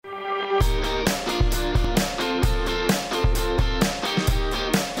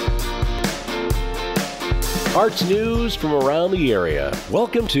Arts news from around the area.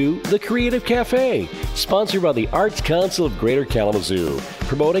 Welcome to The Creative Cafe, sponsored by the Arts Council of Greater Kalamazoo,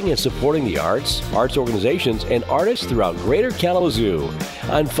 promoting and supporting the arts, arts organizations, and artists throughout Greater Kalamazoo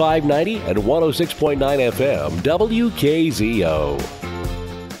on 590 and 106.9 FM WKZO.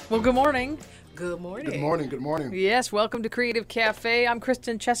 Well, good morning. Good morning. Good morning. Good morning. Yes, welcome to Creative Cafe. I'm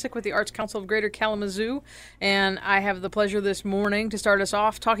Kristen Chesick with the Arts Council of Greater Kalamazoo, and I have the pleasure this morning to start us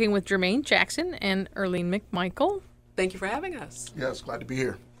off talking with Jermaine Jackson and Erlene McMichael. Thank you for having us. Yes, glad to be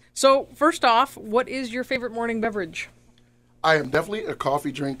here. So, first off, what is your favorite morning beverage? I am definitely a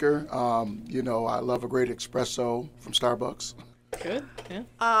coffee drinker. I love a great espresso from Starbucks. Good. Yeah.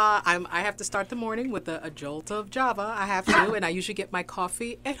 I have to start the morning with a jolt of Java. I have to, and I usually get my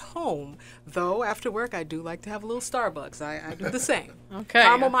coffee at home. Though after work, I do like to have a little Starbucks. I do the same. Okay.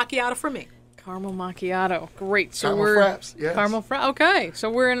 Caramel macchiato for me. Caramel macchiato. Great. So Caramel we're fraps, yes. Caramel frappe. Okay. So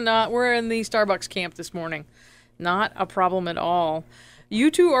we're in the Starbucks camp this morning. Not a problem at all.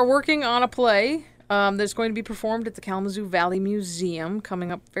 You two are working on a play that's going to be performed at the Kalamazoo Valley Museum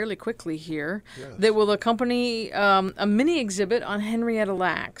coming up fairly quickly here. Yes. That will accompany a mini exhibit on Henrietta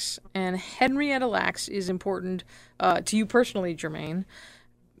Lacks. And Henrietta Lacks is important to you personally, Jermaine,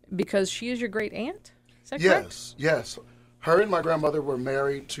 because she is your great aunt. Is that correct? Yes. Her and my grandmother were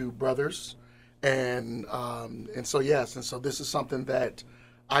married to brothers, and so this is something that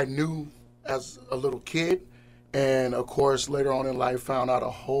I knew as a little kid, and of course later on in life found out a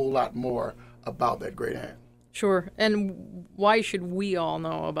whole lot more about that great aunt. Sure. And why should we all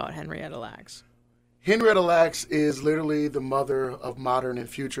know about Henrietta Lacks? Henrietta Lacks is literally the mother of modern and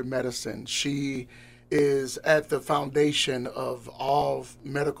future medicine. She is at the foundation of all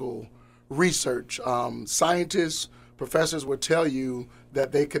medical research. Scientists, professors would tell you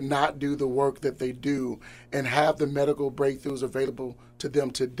that they could not do the work that they do and have the medical breakthroughs available to them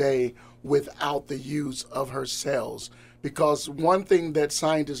today without the use of her cells. Because one thing that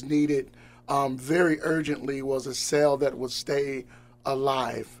scientists needed very urgently was a cell that would stay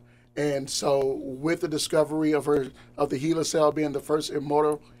alive. And so with the discovery of the HeLa cell being the first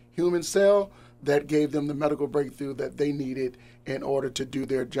immortal human cell, that gave them the medical breakthrough that they needed in order to do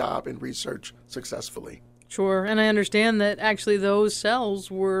their job and research successfully. Sure. And I understand that actually those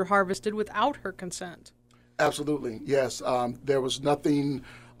cells were harvested without her consent. Absolutely, yes. There was nothing,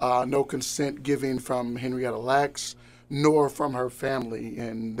 no consent given from Henrietta Lacks, nor from her family,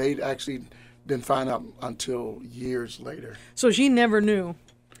 and they actually didn't find out until years later. So she never knew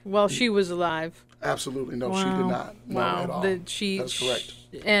while she was alive. Absolutely, no, Wow. She did not know at all. That's correct.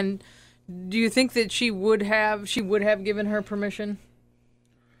 And do you think that she would have given her permission?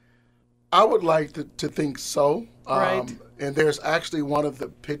 I would like to think so. Right. And there's actually one of the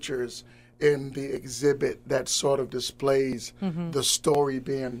pictures in the exhibit that sort of displays the story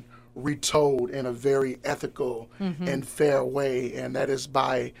being retold in a very ethical and fair way, and that is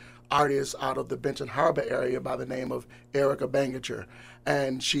by artists out of the Benton Harbor area by the name of Erica Bangacher.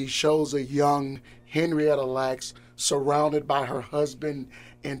 And she shows a young Henrietta Lacks surrounded by her husband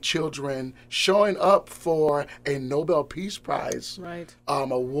and children showing up for a Nobel Peace Prize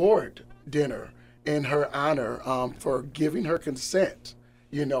award dinner in her honor for giving her consent,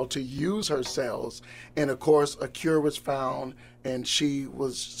 to use her cells. And of course, a cure was found, and she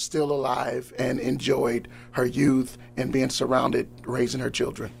was still alive and enjoyed her youth and being surrounded, raising her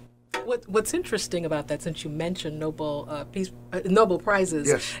children. What's interesting about that, since you mentioned Nobel Prizes,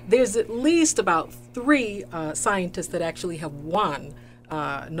 yes. There's at least about 3 scientists that actually have won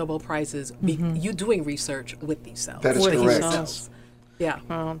Nobel Prizes you doing research with these cells. That is with correct. these cells.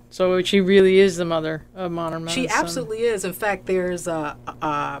 Yeah. So she really is the mother of modern medicine. She absolutely is. In fact, there's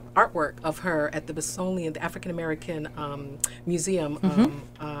artwork of her at the Smithsonian, the African American Museum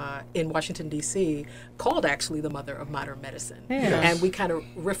in Washington, D.C., called actually the mother of modern medicine. Yes. And we kind of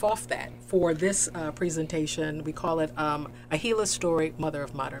riff off that for this presentation. We call it A HeLa Story, Mother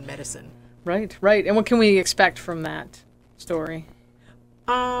of Modern Medicine. Right. And what can we expect from that story?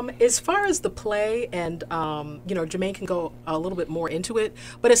 As far as the play, and Jermaine can go a little bit more into it,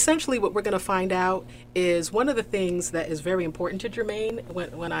 but essentially what we're going to find out is one of the things that is very important to Jermaine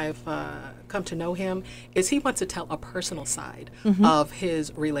when I've come to know him is he wants to tell a personal side of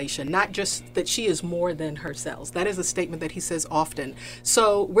his relation, not just that she is more than her cells. That is a statement that he says often.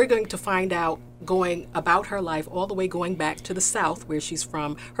 So we're going to find out going about her life all the way going back to the South where she's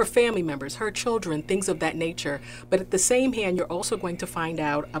from, her family members, her children, things of that nature. But at the same hand, you're also going to find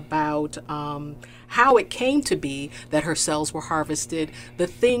out about how it came to be that her cells were harvested, the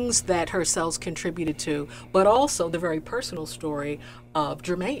things that her cells contributed to, but also the very personal story of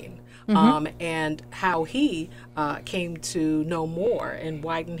Jermaine. And how he came to know more and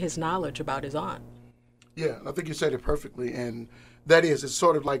widen his knowledge about his aunt. Yeah, I think you said it perfectly. And that is, it's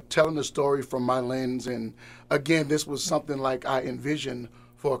sort of like telling the story from my lens. And again, this was something like I envisioned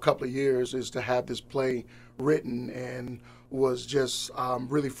for a couple of years, is to have this play written, and was just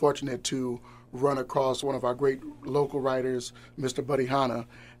really fortunate to run across one of our great local writers, Mr. Buddy Hanna.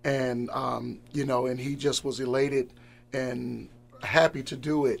 And, and he just was elated and happy to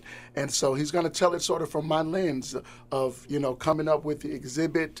do it. And so he's going to tell it sort of from my lens of, coming up with the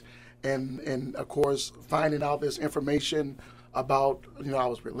exhibit and of course, finding out this information about, I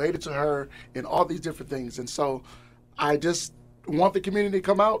was related to her and all these different things. And so I just want the community to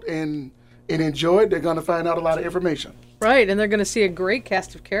come out and enjoy it. They're going to find out a lot of information. Right, and they're going to see a great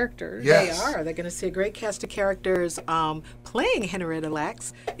cast of characters. Yes. They are. They're going to see a great cast of characters. Playing Henrietta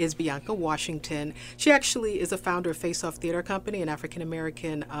Lacks is Bianca Washington. She actually is a founder of Face Off Theater Company, an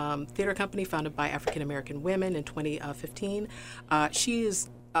African-American theater company founded by African-American women in 2015. She is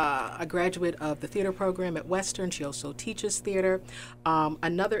a graduate of the theater program at Western. She also teaches theater.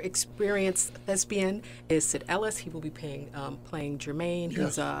 Another experienced thespian is Sid Ellis. He will be playing Jermaine.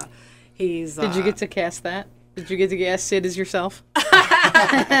 Yes. He's. Did you get to cast that? Did you get to cast Sid as yourself?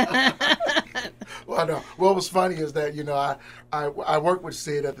 Well, no. What was funny is that I worked with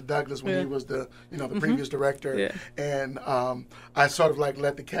Sid at the Douglas when he was the previous director, and I sort of like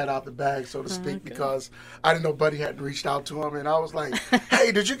let the cat out the bag, so to speak, because I didn't know Buddy hadn't reached out to him, and I was like,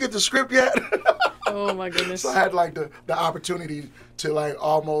 "Hey, did you get the script yet?" Oh my goodness! So I had like the opportunity to like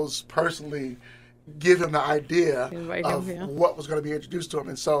almost personally give him the idea of what was going to be introduced to him.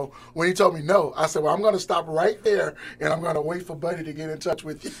 And so when he told me no, I said, well, I'm going to stop right there, and I'm going to wait for Buddy to get in touch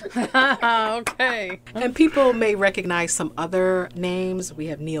with you. Okay. And people may recognize some other names. We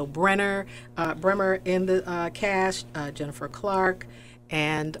have Neil Bremer in the cast, Jennifer Clark,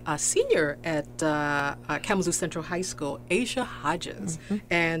 and a senior at Kalamazoo Central High School, Asia Hodges,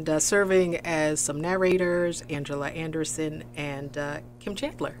 and serving as some narrators, Angela Anderson and Kim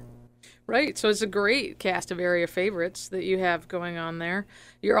Chandler. Right, so it's a great cast of area favorites that you have going on there.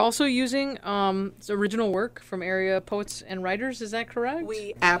 You're also using original work from area poets and writers, is that correct?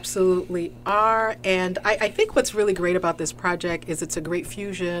 We absolutely are, and I think what's really great about this project is it's a great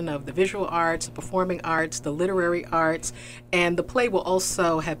fusion of the visual arts, the performing arts, the literary arts, and the play will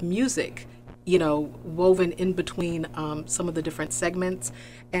also have music, woven in between some of the different segments.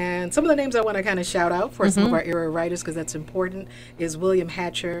 And some of the names I want to kind of shout out for some of our era writers, because that's important, is William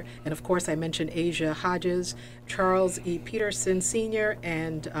Hatcher, and of course I mentioned Asia Hodges, Charles E. Peterson Sr.,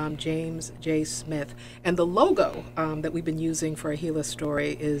 and James J. Smith. And the logo that we've been using for a Gila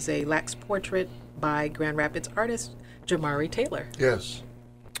story is a Lacks portrait by Grand Rapids artist Jamari Taylor. Yes.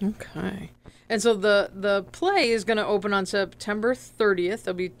 Okay. And so the play is going to open on September 30th.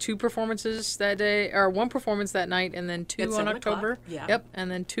 There'll be two performances that day, or one performance that night, and then two on October. Yeah. Yep, and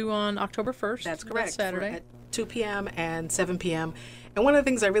then two on October 1st. That's correct. Saturday. At 2 p.m. and 7 p.m. And one of the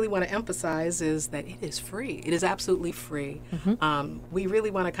things I really want to emphasize is that it is free. It is absolutely free. We really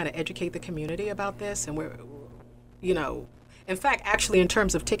want to kind of educate the community about this, and we're, in fact, actually, in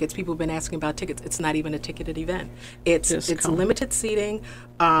terms of tickets, people have been asking about tickets. It's not even a ticketed event. It's limited seating,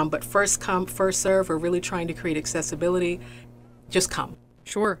 but first come, first serve. We're really trying to create accessibility. Just come.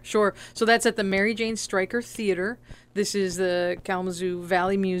 Sure. So that's at the Mary Jane Stryker Theater. This is the Kalamazoo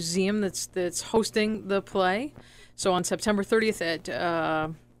Valley Museum that's hosting the play. So on September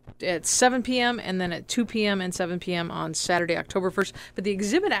 30th at 7 p.m. and then at 2 p.m. and 7 p.m. on Saturday, October 1st. But the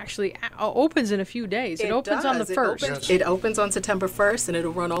exhibit actually opens in a few days. It opens on the 1st. It opens on September 1st, and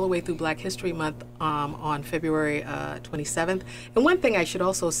it'll run all the way through Black History Month on February 27th. And one thing I should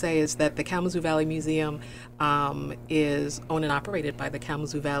also say is that the Kalamazoo Valley Museum is owned and operated by the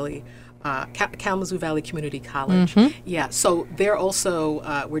Kalamazoo Valley Community College. Yeah, so they're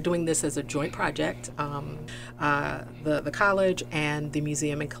also, we're doing this as a joint project, the college and the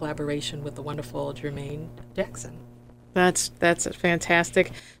museum in collaboration with the wonderful Jermaine Jackson. That's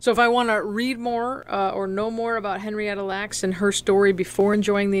fantastic. So if I want to read more or know more about Henrietta Lacks and her story before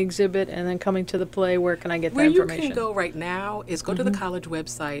enjoying the exhibit and then coming to the play, where can I get that information? Where you can go right now is go to the college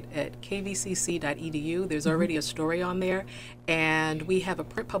website at kvcc.edu. There's already a story on there, and we have a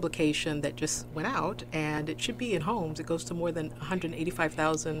print publication that just went out, and it should be in homes. It goes to more than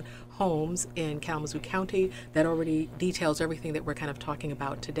 185,000 homes in Kalamazoo County. That already details everything that we're kind of talking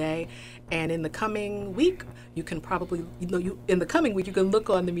about today. And in the coming week, you can probably, you can look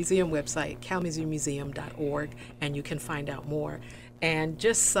on the museum website, kalamazoomuseum.org, and you can find out more. And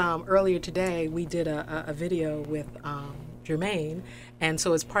just earlier today, we did a video with Jermaine, and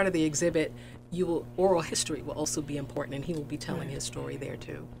so as part of the exhibit, oral history will also be important, and he will be telling his story there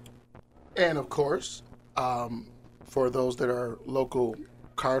too. And of course, for those that are local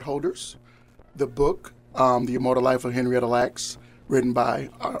card holders, the book The Immortal Life of Henrietta Lacks, written by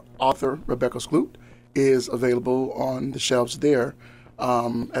author Rebecca Skloot, is available on the shelves there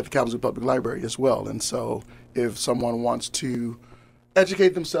at the Kalamazoo Public Library as well. And so if someone wants to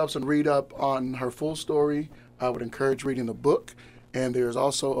educate themselves and read up on her full story, I would encourage reading the book. And there's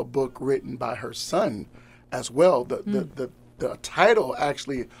also a book written by her son as well. The title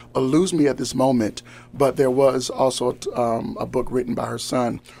actually eludes me at this moment, but there was also a book written by her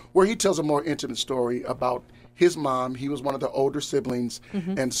son where he tells a more intimate story about his mom. He was one of the older siblings,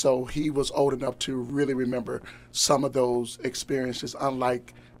 and so he was old enough to really remember some of those experiences,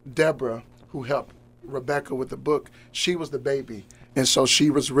 unlike Deborah, who helped Rebecca with the book. She was the baby, and so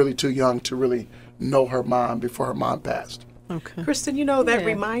she was really too young to really know her mom before her mom passed. Okay. Kristen, that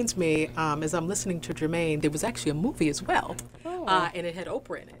reminds me, as I'm listening to Jermaine, there was actually a movie as well, and it had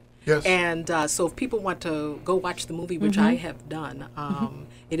Oprah in it. Yes. And so if people want to go watch the movie, which I have done,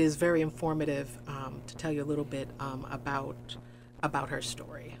 it is very informative to tell you a little bit about her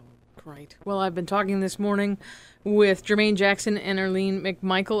story. Great. Well, I've been talking this morning with Jermaine Jackson and Arlene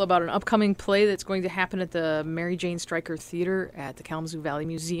McMichael about an upcoming play that's going to happen at the Mary Jane Stryker Theater at the Kalamazoo Valley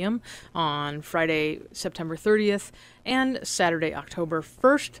Museum on Friday, September 30th and Saturday, October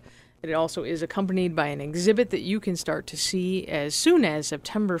 1st. It also is accompanied by an exhibit that you can start to see as soon as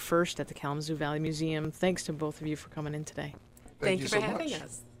September 1st at the Kalamazoo Valley Museum. Thanks to both of you for coming in today. Thank you for so having much.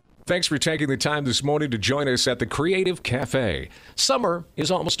 us. Thanks for taking the time this morning to join us at the Creative Cafe. Summer is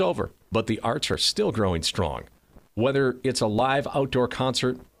almost over, but the arts are still growing strong. Whether it's a live outdoor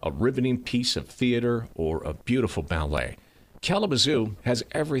concert, a riveting piece of theater, or a beautiful ballet, Kalamazoo has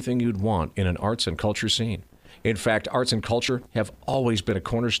everything you'd want in an arts and culture scene. In fact, arts and culture have always been a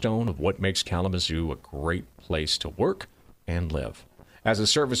cornerstone of what makes Kalamazoo a great place to work and live. As a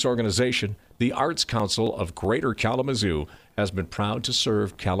service organization, the Arts Council of Greater Kalamazoo has been proud to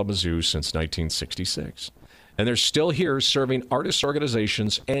serve Kalamazoo since 1966. And they're still here serving artists'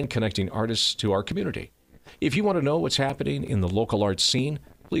 organizations and connecting artists to our community. If you want to know what's happening in the local arts scene,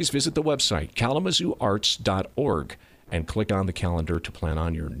 please visit the website kalamazooarts.org and click on the calendar to plan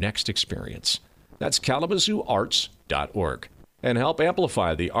on your next experience. That's kalamazooarts.org, and help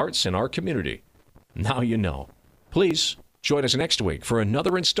amplify the arts in our community. Now you know. Please join us next week for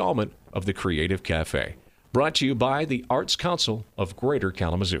another installment of the Creative Cafe, brought to you by the Arts Council of Greater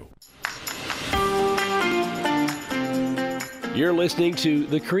Kalamazoo. You're listening to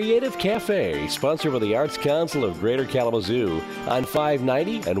The Creative Cafe, sponsored by the Arts Council of Greater Kalamazoo on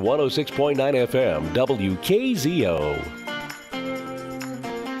 590 and 106.9 FM, WKZO.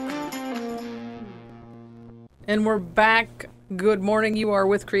 And we're back. Good morning. You are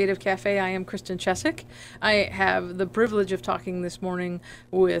with Creative Cafe. I am Kristen Chesick. I have the privilege of talking this morning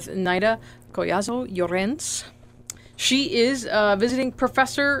with Naida Collazo Llorens. She is a visiting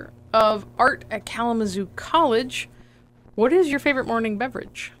professor of art at Kalamazoo College. What is your favorite morning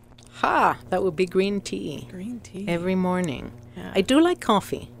beverage? That would be green tea. Green tea. Every morning. Yeah. I do like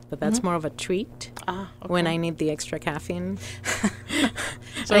coffee, but that's more of a treat Okay. when I need the extra caffeine.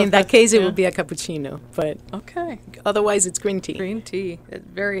 So in if that case, it yeah. would be a cappuccino, but Okay. otherwise it's green tea. Green tea. It's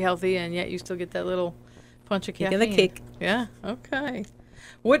very healthy, and yet you still get that little punch of You caffeine. get the kick. Yeah. Okay.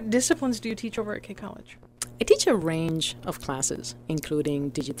 What disciplines do you teach over at K College? I teach a range of classes, including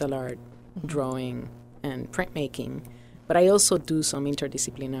digital art, drawing, and printmaking. But I also do some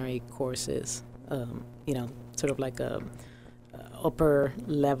interdisciplinary courses, sort of like upper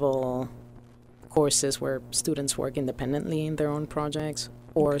level courses where students work independently in their own projects,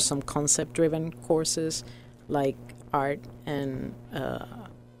 or some concept-driven courses like art and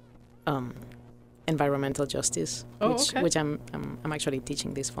environmental justice, which I'm actually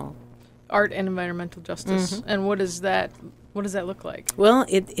teaching this fall. Art and environmental justice. And what does that look like? Well,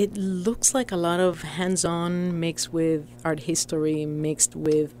 it looks like a lot of hands-on mixed with art history, mixed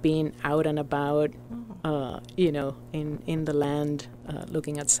with being out and about, in the land,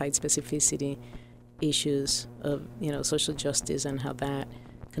 looking at site specificity issues of, social justice and how that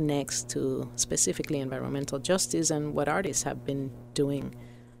connects to specifically environmental justice and what artists have been doing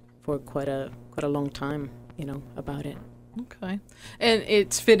for quite a long time, about it. Okay. And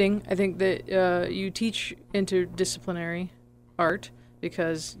it's fitting, I think, that you teach interdisciplinary art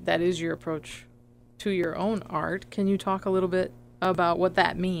because that is your approach to your own art. Can you talk a little bit about what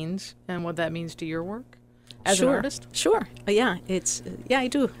that means and what that means to your work as an artist? Sure. I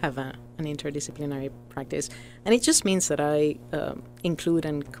do have an interdisciplinary practice, and it just means that I include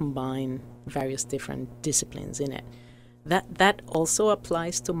and combine various different disciplines in it. That also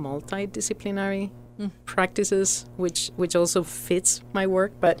applies to multidisciplinary practices, which also fits my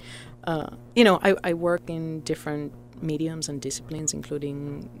work. But I work in different mediums and disciplines,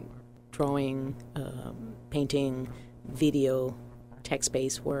 including drawing, painting, video,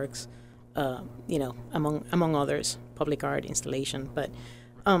 text-based works, among others, public art installation. But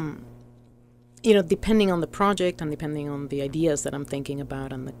depending on the project and depending on the ideas that I'm thinking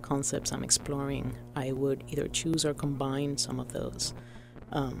about and the concepts I'm exploring, I would either choose or combine some of those.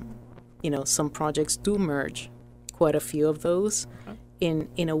 Some projects do merge quite a few of those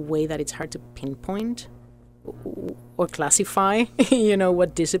in a way that it's hard to pinpoint or classify,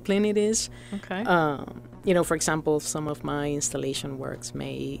 what discipline it is. Okay. For example, some of my installation works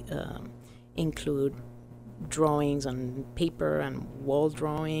may include drawings on paper and wall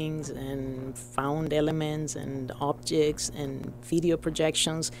drawings and found elements and objects and video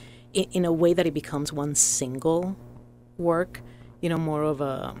projections in a way that it becomes one single work, more of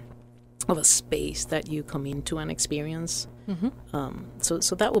a space that you come into and experience.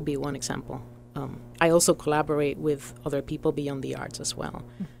 So that would be one example. I also collaborate with other people beyond the arts as well,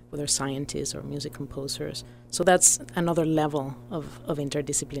 whether scientists or music composers. So that's another level of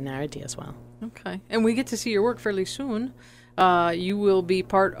interdisciplinarity as well. Okay. And we get to see your work fairly soon. You will be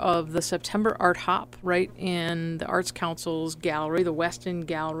part of the September Art Hop right in the Arts Council's gallery, the Weston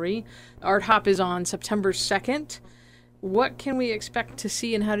Gallery. Art Hop is on September 2nd. What can we expect to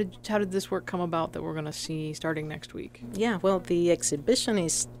see, and how did this work come about that we're going to see starting next week? Yeah, well, the exhibition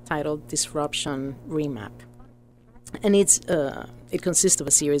is titled Disruption Remap. And it consists of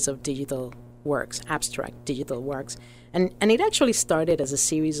a series of digital works, abstract digital works. And it actually started as a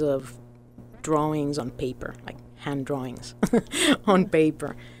series of drawings on paper, like hand drawings on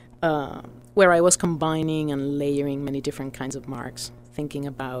paper, where I was combining and layering many different kinds of marks, thinking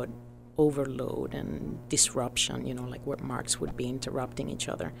about overload and disruption, like where marks would be interrupting each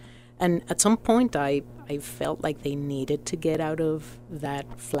other. And at some point, I felt like they needed to get out of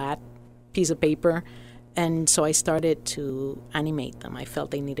that flat piece of paper. And so I started to animate them. I felt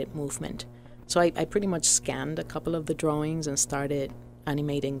they needed movement. So I pretty much scanned a couple of the drawings and started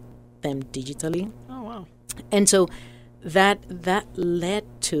animating them digitally. Oh, wow. And so that led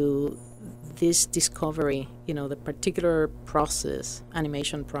to this discovery, the particular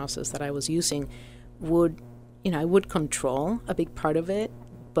animation process that I was using I would control a big part of it,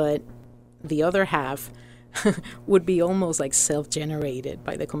 but the other half would be almost like self-generated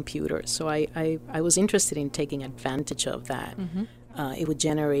by the computer. So I was interested in taking advantage of that. It would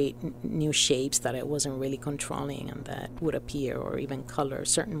generate new shapes that I wasn't really controlling and that would appear or even color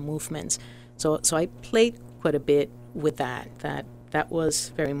certain movements. So I played quite a bit with that. That was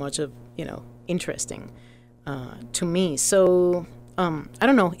very much of, interesting to me. So I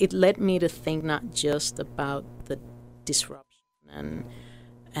don't know, it led me to think not just about the disruption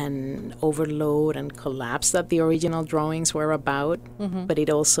and overload and collapse that the original drawings were about, but it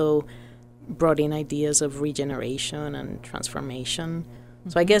also brought in ideas of regeneration and transformation.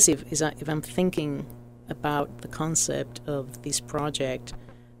 So I guess if I'm thinking about the concept of this project,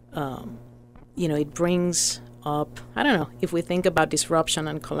 it brings up, I don't know, if we think about disruption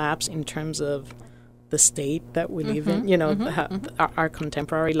and collapse in terms of the state that we live in, our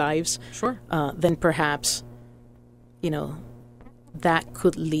contemporary lives, sure. Then perhaps, that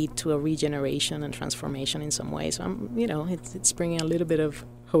could lead to a regeneration and transformation in some ways. So it's bringing a little bit of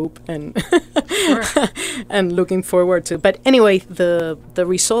hope and and looking forward to. But anyway, the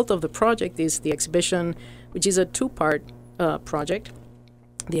result of the project is the exhibition, which is a two-part project.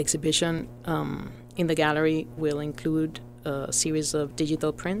 The exhibition in the gallery will include a series of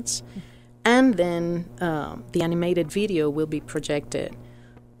digital prints, and then the animated video will be projected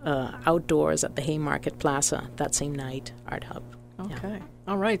outdoors at the Haymarket Plaza that same night, Art Hub. Okay. Yeah.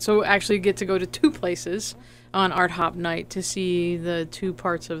 All right. So actually get to go to two places on Art Hop night to see the two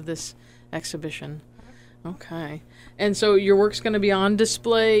parts of this exhibition. Okay. And so your work's going to be on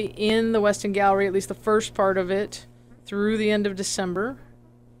display in the Weston Gallery, at least the first part of it, through the end of December.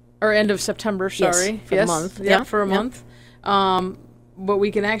 Or end of September, sorry. Yes, for a month. Yeah, for a month. But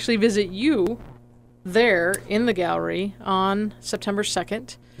we can actually visit you there in the gallery on September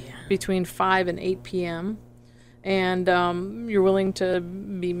 2nd between 5 and 8 p.m. And you're willing to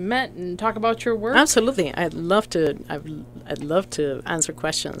be met and talk about your work? Absolutely. I'd love to answer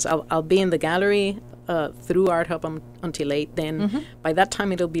questions. I'll be in the gallery through Art Hub until 8. Then by that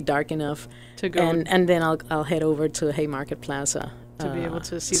time it'll be dark enough to go. And then I'll head over to Haymarket Plaza to be able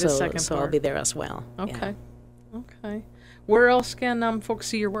to see the second part. So I'll be there as well. Okay. Yeah. Okay. Where else can folks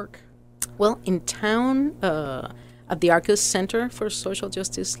see your work? Well, in town, at the Arcus Center for Social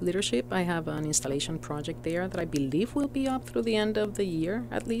Justice Leadership, I have an installation project there that I believe will be up through the end of the year,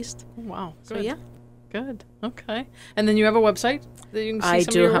 at least. Oh, wow. Good. So, yeah. Good. Okay. And then you have a website that you can see I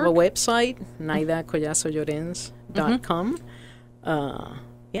some of your do have work? a website, naidacollazo-llorens.com.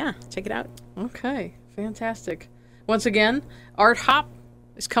 yeah, check it out. Okay, fantastic. Once again, Art Hop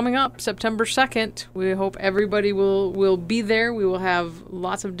is coming up September 2nd. We hope everybody will be there. We will have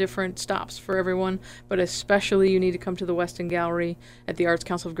lots of different stops for everyone, but especially you need to come to the Weston Gallery at the Arts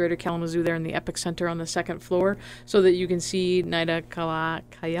Council of Greater Kalamazoo there in the Epic Center on the second floor so that you can see Naida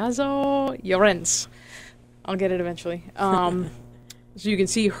Kayazo Llorens. I'll get it eventually. So you can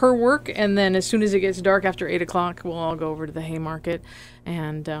see her work, and then as soon as it gets dark after 8 o'clock, we'll all go over to the Haymarket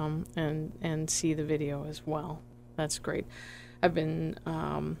and see the video as well. That's great. I've been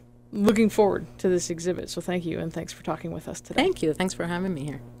looking forward to this exhibit, so thank you, and thanks for talking with us today. Thank you. Thanks for having me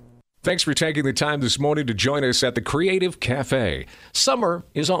here. Thanks for taking the time this morning to join us at the Creative Cafe. Summer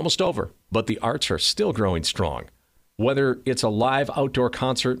is almost over, but the arts are still growing strong. Whether it's a live outdoor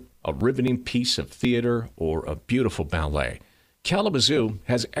concert, a riveting piece of theater, or a beautiful ballet, Kalamazoo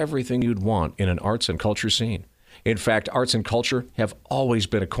has everything you'd want in an arts and culture scene. In fact, arts and culture have always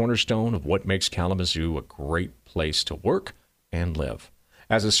been a cornerstone of what makes Kalamazoo a great place to work and live.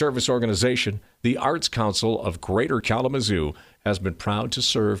 As a service organization, the Arts Council of Greater Kalamazoo has been proud to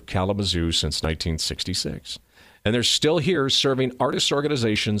serve Kalamazoo since 1966. And they're still here serving artists'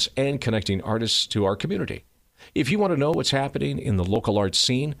 organizations and connecting artists to our community. If you want to know what's happening in the local arts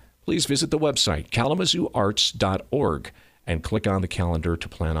scene, please visit the website kalamazooarts.org and click on the calendar to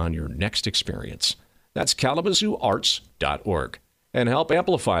plan on your next experience. That's kalamazooarts.org, and help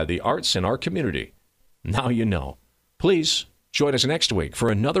amplify the arts in our community. Now you know. Please join us next week for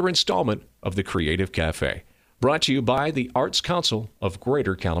another installment of the Creative Cafe, brought to you by the Arts Council of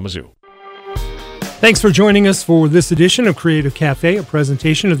Greater Kalamazoo. Thanks for joining us for this edition of Creative Cafe, a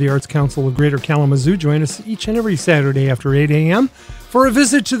presentation of the Arts Council of Greater Kalamazoo. Join us each and every Saturday after 8 a.m. for a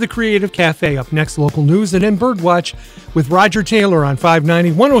visit to the Creative Cafe. Up next, local news and then Birdwatch with Roger Taylor on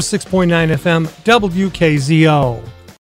 590, 106.9 FM, WKZO.